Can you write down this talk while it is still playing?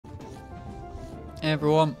Hey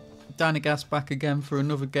everyone, Danny Gas back again for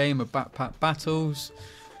another game of Backpack Battles.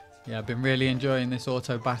 Yeah, I've been really enjoying this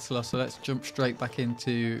auto battler, so let's jump straight back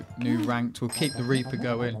into new ranked. We'll keep the Reaper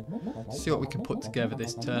going, see what we can put together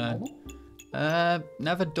this turn.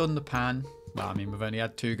 Never done the pan. Well, I mean, we've only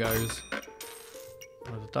had 2 goes,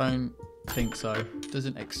 but I don't think so.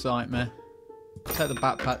 Doesn't excite me. Take the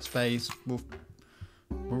backpack space. We'll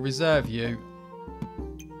reserve you.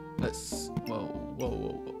 Let's.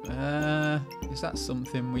 Whoa. Is that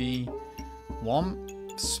something we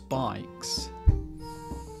want? Spikes.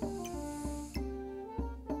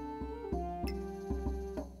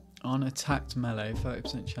 On attacked melee,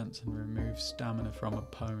 30% chance and remove stamina from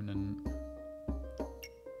opponent.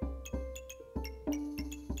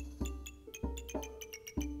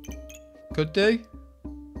 Could do.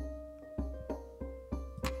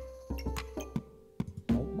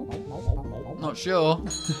 Not sure.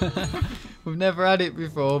 We've never had it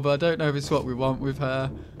before, but I don't know if it's what we want with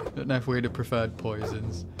her. Don't know if we'd have preferred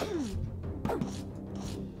poisons.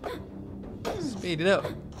 Speed it up.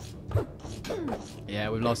 Yeah,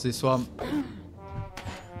 we've lost this one.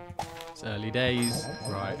 It's early days.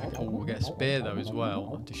 Right. Oh, we'll get a spear though as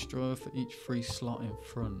well. Destroy for each free slot in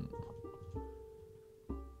front.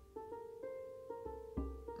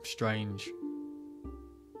 Strange.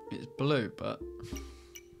 It's blue, but...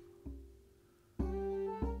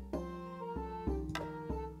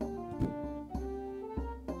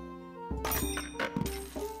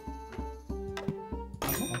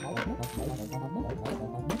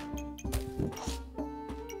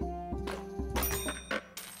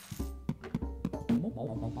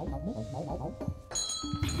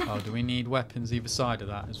 Oh, do we need weapons either side of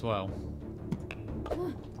that as well?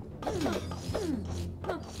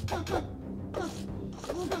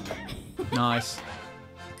 Nice.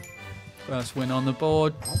 First win on the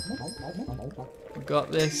board. We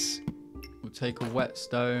got this. We'll take a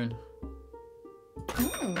whetstone.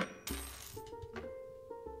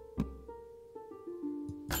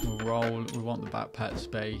 We'll roll. We want the backpack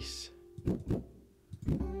space.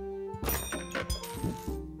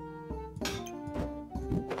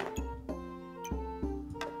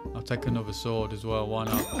 I'll take another sword as well, why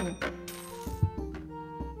not?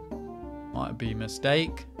 Might be a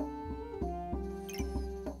mistake.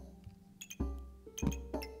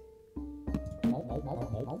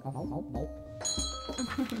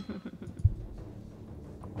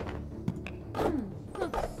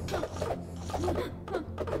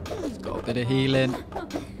 It's got a bit of healing,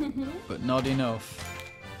 but not enough.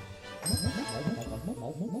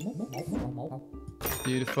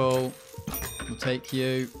 Beautiful. We'll take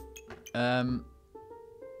you. We'll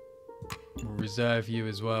reserve you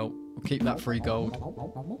as well. We'll keep that free gold.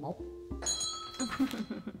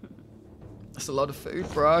 That's a lot of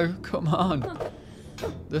food, bro. Come on.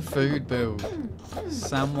 The food build.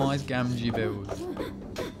 Samwise Gamgee build.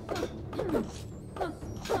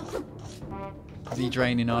 Is he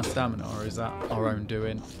draining our stamina, or is that our own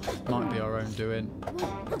doing? Might be our own doing.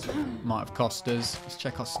 Might have cost us. Let's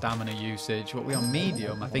check our stamina usage. What, we on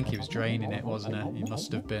medium? I think he was draining it, wasn't it? He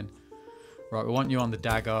must have been. Right, we want you on the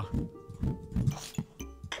dagger.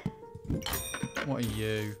 What are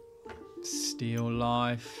you? Steel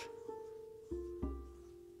life.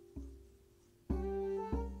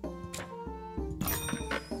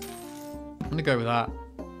 I'm gonna go with that.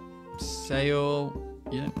 Sail.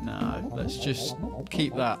 Yeah, no, let's just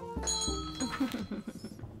keep that.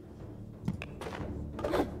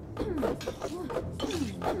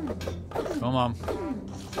 Come on.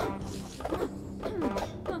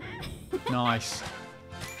 Nice.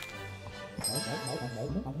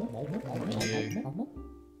 What are you?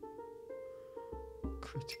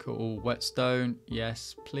 Critical whetstone.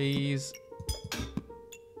 Yes, please.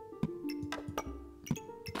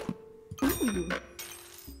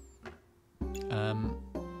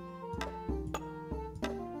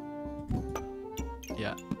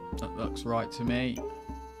 Yeah, that looks right to me.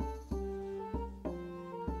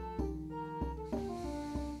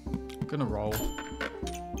 I'm gonna roll.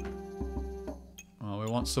 Oh, we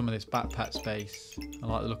want some of this backpack space. I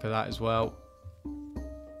like the look of that as well.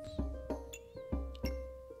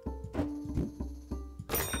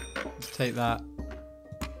 Let's take that.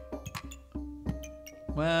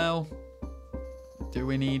 Well, do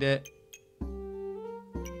we need it?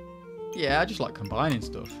 Yeah, I just like combining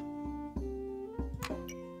stuff.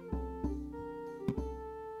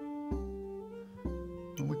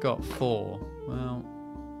 We got 4. Well,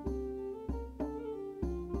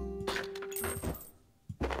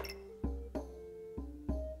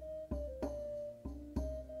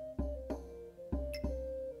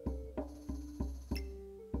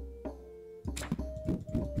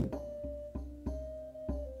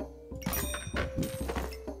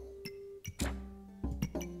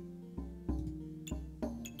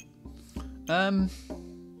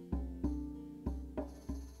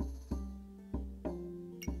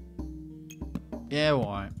 Yeah,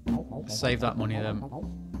 alright. Save that money then.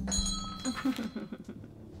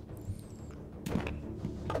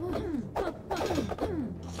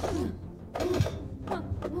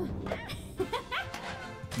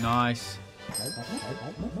 Nice.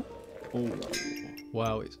 Oh,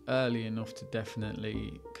 well, it's early enough to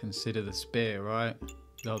definitely consider the spear, right?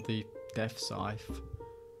 The death scythe.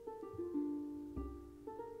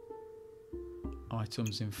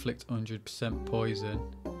 Items inflict 100% poison.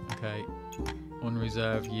 Okay.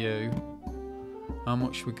 Unreserve you. How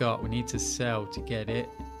much we got? We need to sell to get it.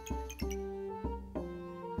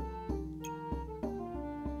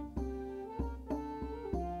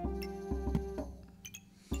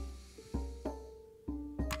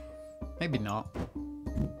 Maybe not.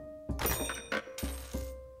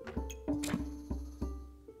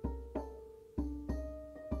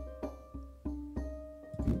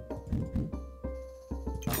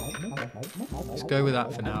 Let's go with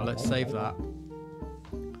that for now. Let's save that.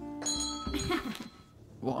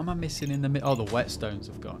 What am I missing in the middle? Oh, the whetstones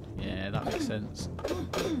have gone. Yeah, that makes sense.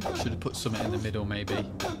 Should have put something in the middle, maybe.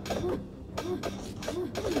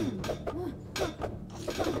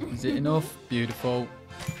 Is it enough? Beautiful.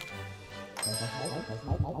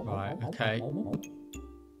 Right, okay.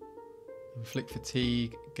 Inflict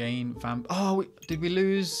fatigue, gain vamp. Oh, did we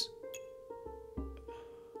lose?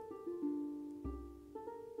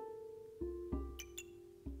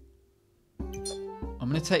 I'm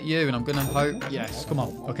going to take you and I'm going to hope. Yes, come on.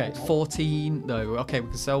 Okay, it's 14 though. Okay, we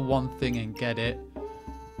can sell one thing and get it.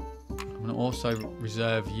 I'm going to also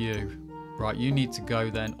reserve you. Right, you need to go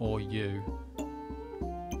then, or you.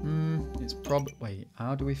 It's probably... Wait,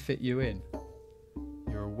 how do we fit you in?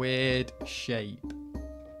 You're a weird shape.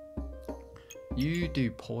 You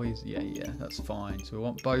do poison. Yeah, that's fine. So we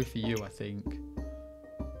want both of you, I think.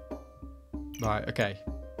 Right, okay.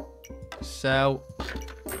 Sell.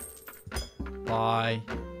 Buy.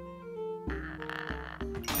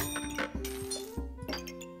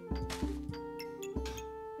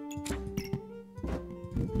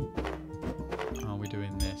 How are we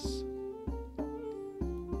doing this?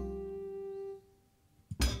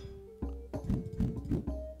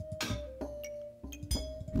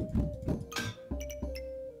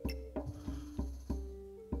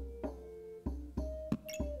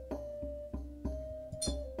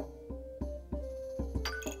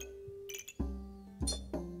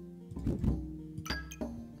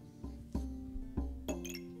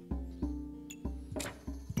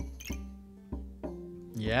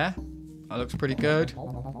 Yeah, that looks pretty good.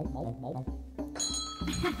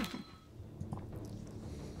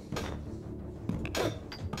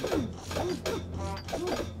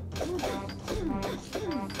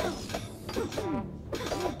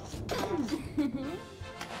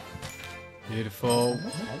 Beautiful.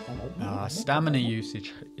 Stamina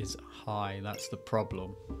usage is high, that's the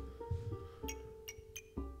problem.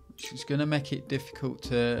 Which is going to make it difficult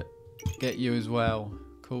to get you as well.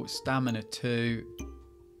 Cool, stamina 2.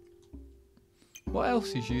 What else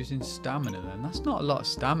is using stamina then? That's not a lot of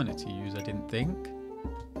stamina to use, I didn't think.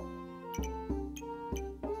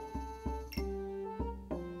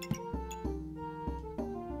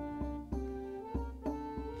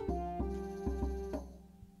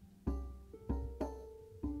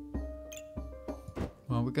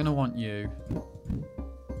 Well, we're going to want you.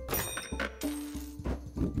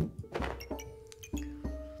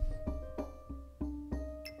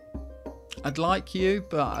 I'd like you,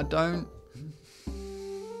 but I don't...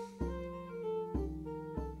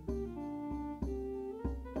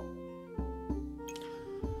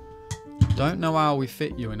 Don't know how we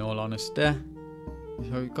fit you, in all honesty. So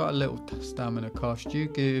we've got a little stamina cost. You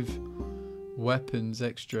give weapons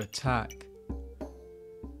extra attack.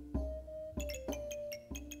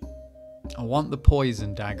 I want the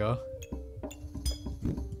poison dagger.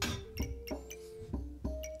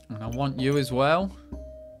 And I want you as well.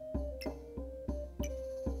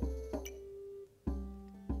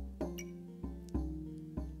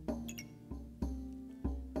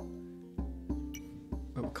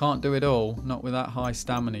 Can't do it all, not with that high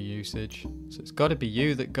stamina usage. So it's got to be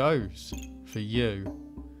you that goes for you.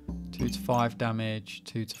 2 to 5 damage,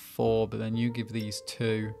 2 to 4, but then you give these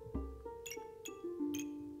 2.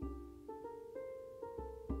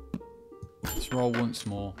 Let's roll once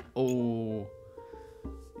more. Oh,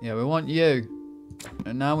 yeah, we want you.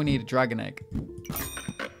 And now we need a dragon egg.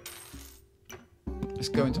 Let's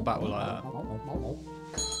go into battle like that.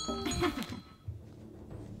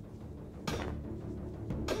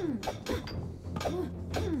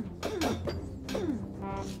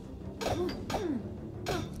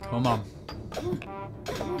 Come on.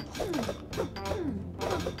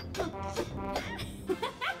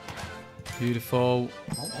 Beautiful.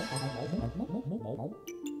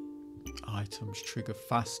 Items trigger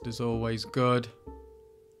fast is always good.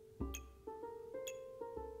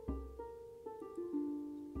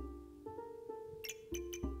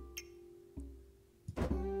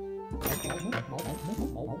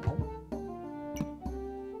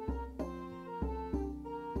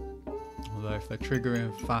 Although if they're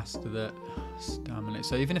triggering faster, that stamina.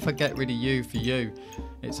 So even if I get rid of you for you,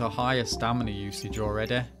 it's a higher stamina usage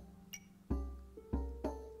already.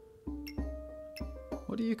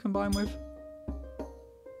 What do you combine with?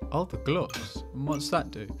 Oh, the gloves. And what's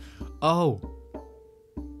that do? Oh.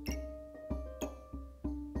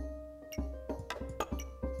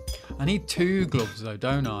 I need 2 gloves though,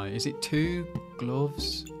 don't I? Is it 2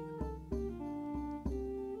 gloves?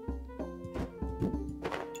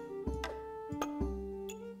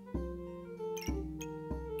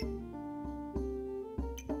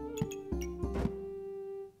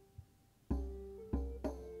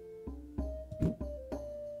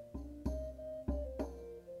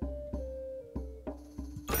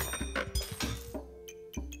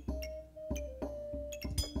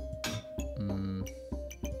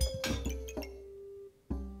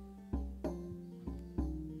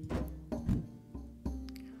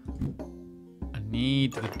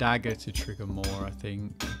 Need the dagger to trigger more, I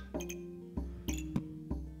think.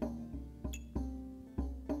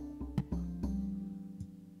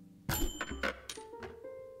 I'm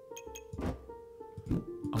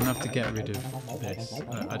gonna have to get rid of this.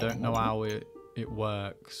 I don't know how it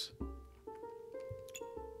works.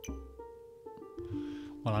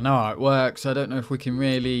 Well, I know how it works. I don't know if we can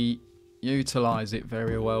really utilize it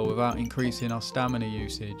very well without increasing our stamina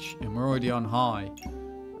usage, and we're already on high.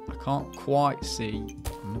 I can't quite see.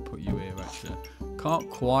 I'm going to put you here actually. Can't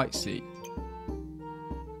quite see.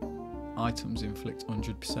 Items inflict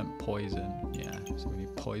 100% poison. Yeah, so we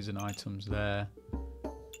need poison items there.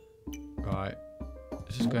 Right.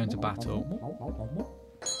 Let's just go into battle.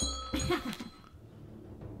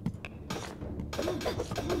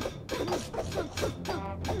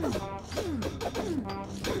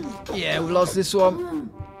 Yeah, we lost this one.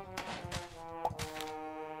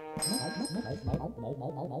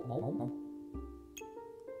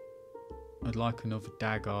 I'd like another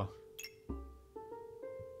dagger.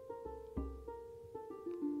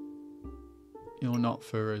 You're not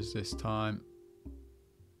for us this time.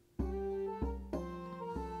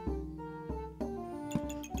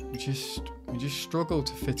 We just struggle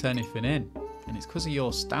to fit anything in, and it's because of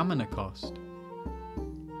your stamina cost.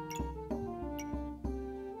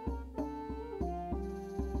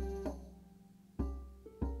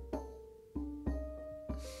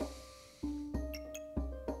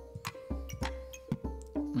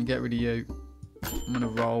 I'm gonna get rid of you. I'm gonna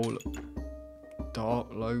roll Dark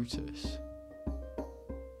Lotus.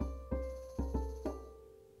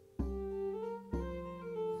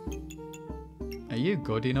 Are you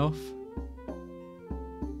good enough?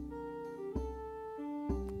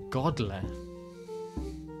 Godly.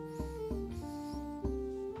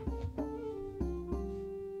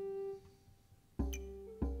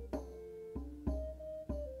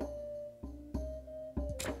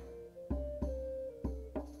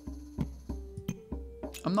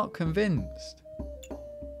 I'm not convinced.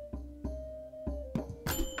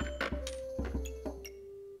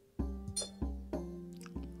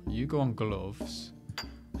 You go on gloves.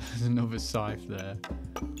 There's another scythe there.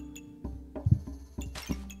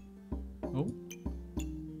 Oh.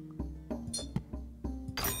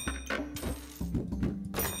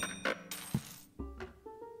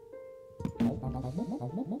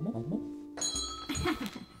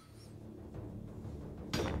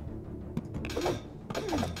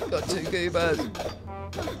 Got 2 goobers.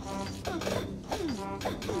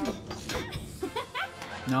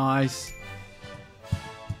 Nice.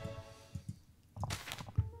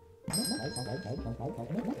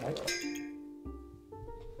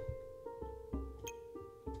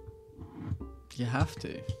 You have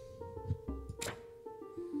to.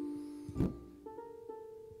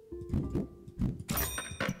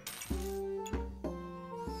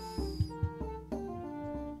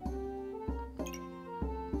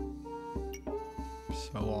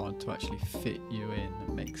 So hard to actually fit you in.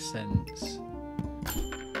 That makes sense.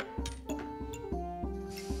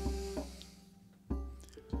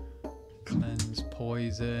 Cleanse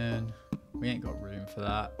poison. We ain't got room for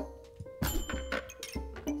that.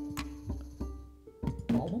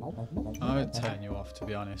 I would turn you off, to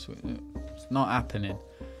be honest. It's not happening.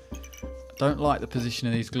 I don't like the position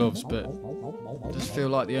of these gloves, but I just feel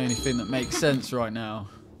like the only thing that makes sense right now.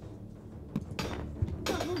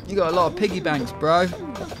 You got a lot of piggy banks, bro.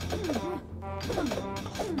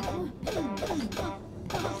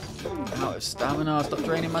 of stamina. Stop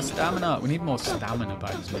draining my stamina. We need more stamina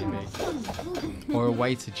bags, maybe. Or a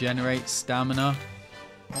way to generate stamina.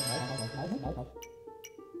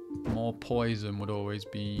 More poison would always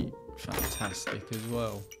be fantastic as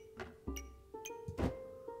well.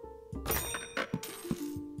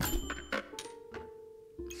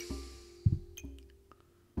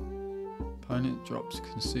 Opponent drops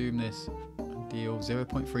consume this and deal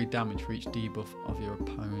 0.3 damage for each debuff of your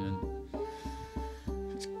opponent.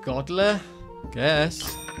 It's Godler?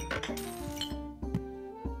 Guess.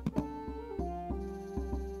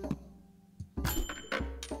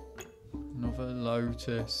 Another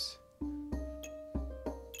Lotus.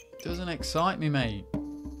 Doesn't excite me, mate.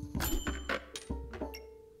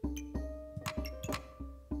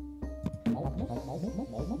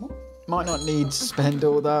 Might not need to spend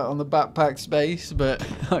all that on the backpack space, but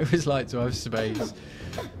I always like to have space.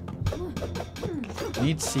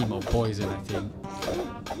 Need to see more poison, I think.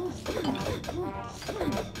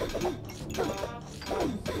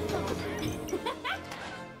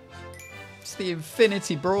 It's the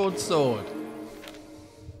Infinity Broadsword.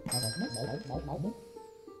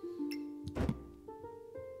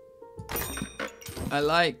 I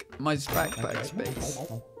like my backpack space.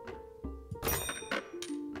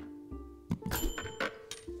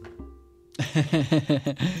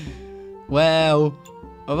 Well,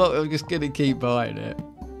 I thought I was just gonna keep buying it.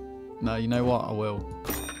 No, you know what? I will.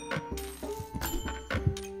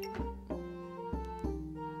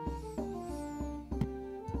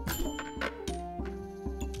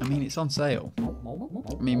 I mean, it's on sale.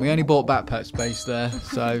 I mean, we only bought backpack space there,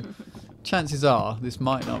 so chances are this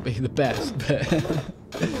might not be the best, but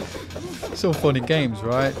it's all fun and games,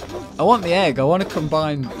 right? I want the egg. I want to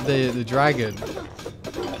combine the dragon.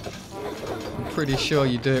 I'm pretty sure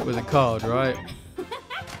you do it with a card, right?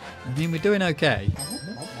 I mean, we're doing okay.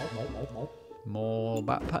 More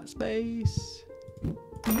backpack space.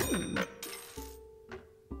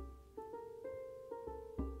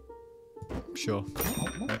 Sure.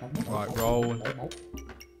 Right, roll.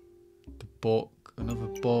 The book. Another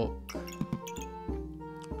book.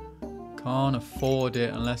 Can't afford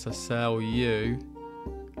it unless I sell you.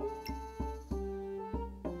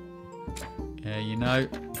 Yeah, you know.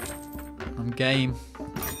 I'm game.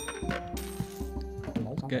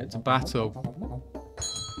 Let's get to battle.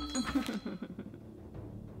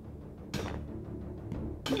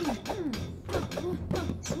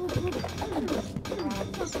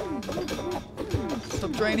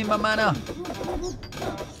 Stop draining my mana.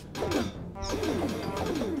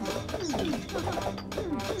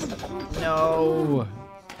 No.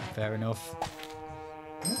 Fair enough.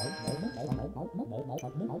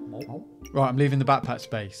 Right, I'm leaving the backpack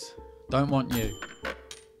space. Don't want you.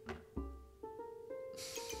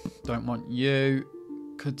 Don't want you.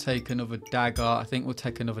 Could take another dagger. I think we'll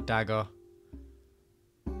take another dagger.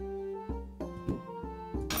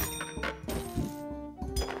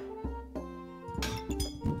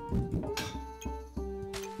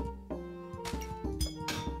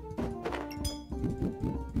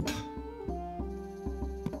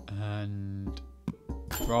 And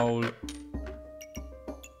roll.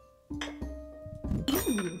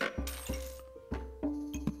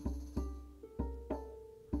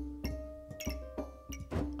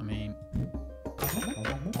 I mean,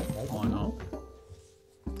 why not?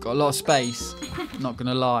 Got a lot of space. Not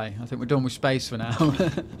gonna lie, I think we're done with space for now.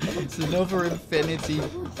 It's another Infinity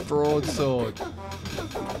Broadsword.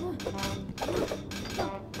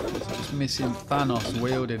 It's just missing Thanos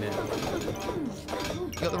wielding it.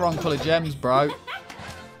 You got the wrong colour gems, bro.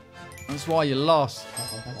 That's why you lost.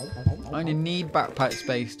 I only need backpack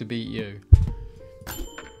space to beat you.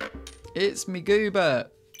 It's me Goober.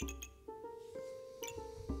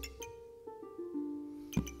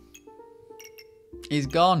 He's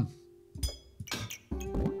gone.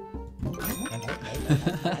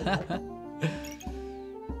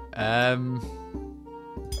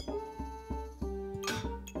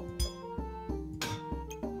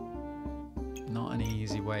 Not an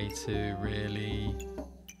easy way to really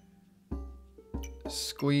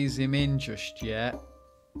squeeze him in just yet.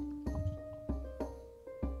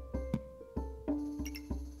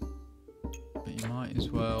 But you might as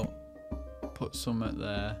well put something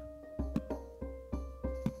there.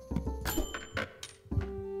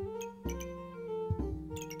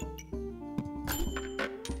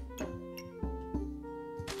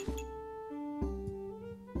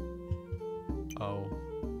 Oh,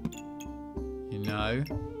 you know,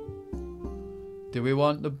 do we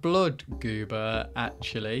want the blood goober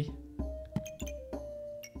actually?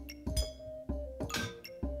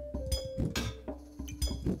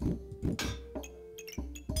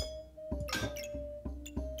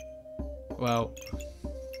 well,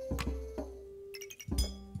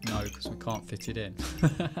 no, because we can't fit it in.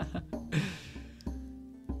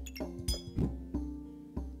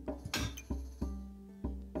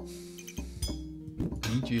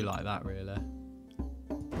 Need you like that, really.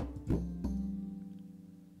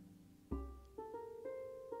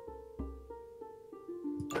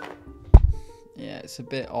 Yeah, it's a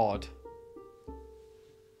bit odd.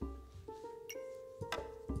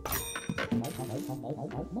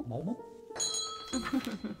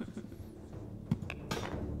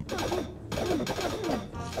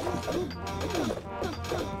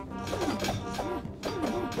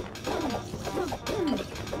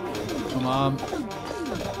 Come on.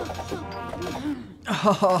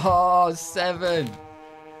 Oh, 7.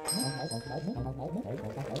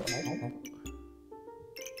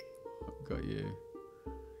 Got you.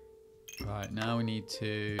 Right, now we need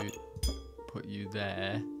to put you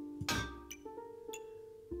there.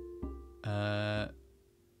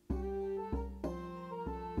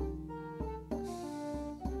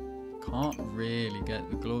 Can't really get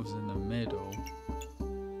the gloves in the middle,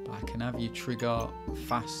 but I can have you trigger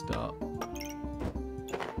faster. Oh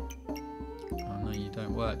no, you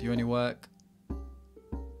don't work. Do you only work?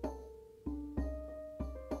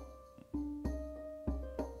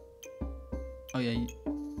 Oh yeah,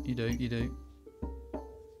 you do.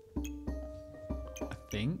 I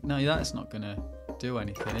think. No, that's not gonna do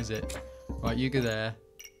anything, is it? Right, you go there.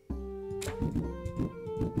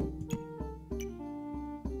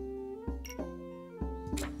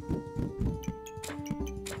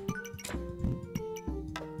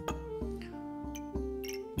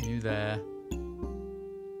 You there.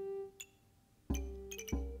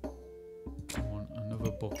 I want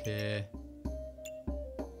another book here.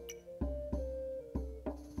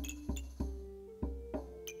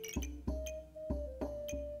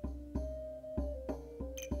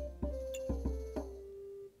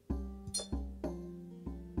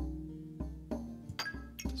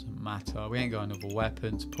 Doesn't matter. We ain't got another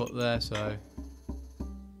weapon to put there, so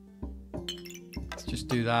let's just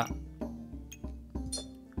do that.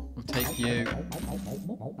 We'll take you.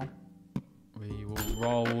 We will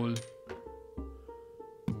roll.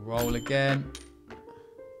 Roll again.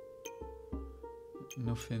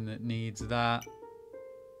 Nothing that needs that.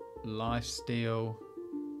 Lifesteal.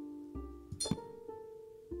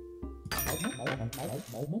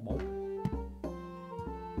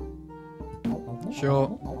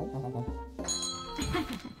 Sure.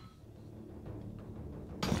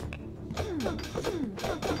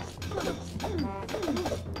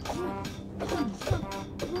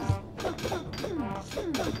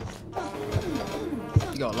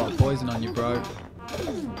 You got a lot of poison on you, bro.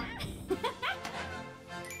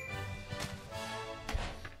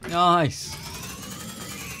 Nice.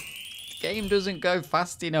 The game doesn't go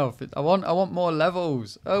fast enough. I want more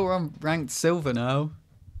levels. Oh, we're on ranked silver now.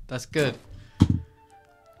 That's good.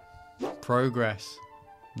 Progress.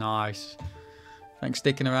 Nice. Thanks for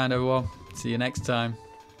sticking around, everyone. See you next time.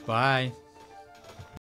 Bye.